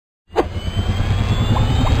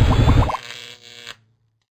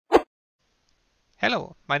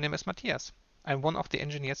Hello, my name is Matthias. I'm one of the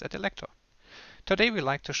engineers at Elektor. Today we'd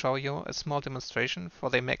like to show you a small demonstration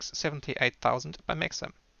for the MAX78000 by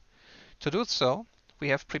Maxim. To do so, we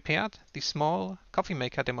have prepared the small coffee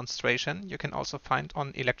maker demonstration you can also find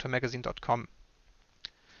on elektormagazine.com.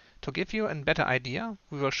 To give you a better idea,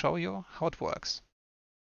 we will show you how it works.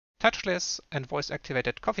 Touchless and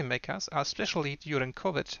voice-activated coffee makers are, especially during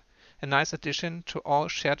COVID, a nice addition to all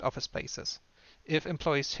shared office spaces, if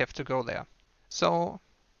employees have to go there. So,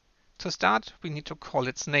 to start, we need to call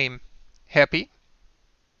its name Happy,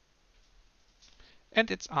 and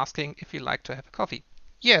it's asking if you like to have a coffee.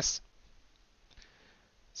 Yes.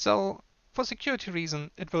 So, for security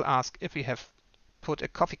reason, it will ask if we have put a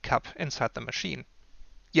coffee cup inside the machine.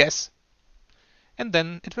 Yes. And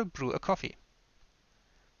then it will brew a coffee.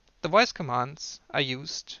 The voice commands are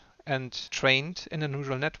used and trained in a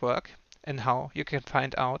neural network, and how you can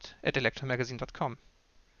find out at elektormagazine.com.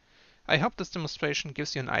 I hope this demonstration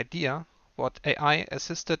gives you an idea what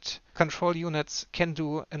AI-assisted control units can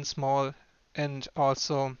do in small and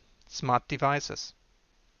also smart devices.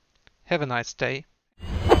 Have a nice day.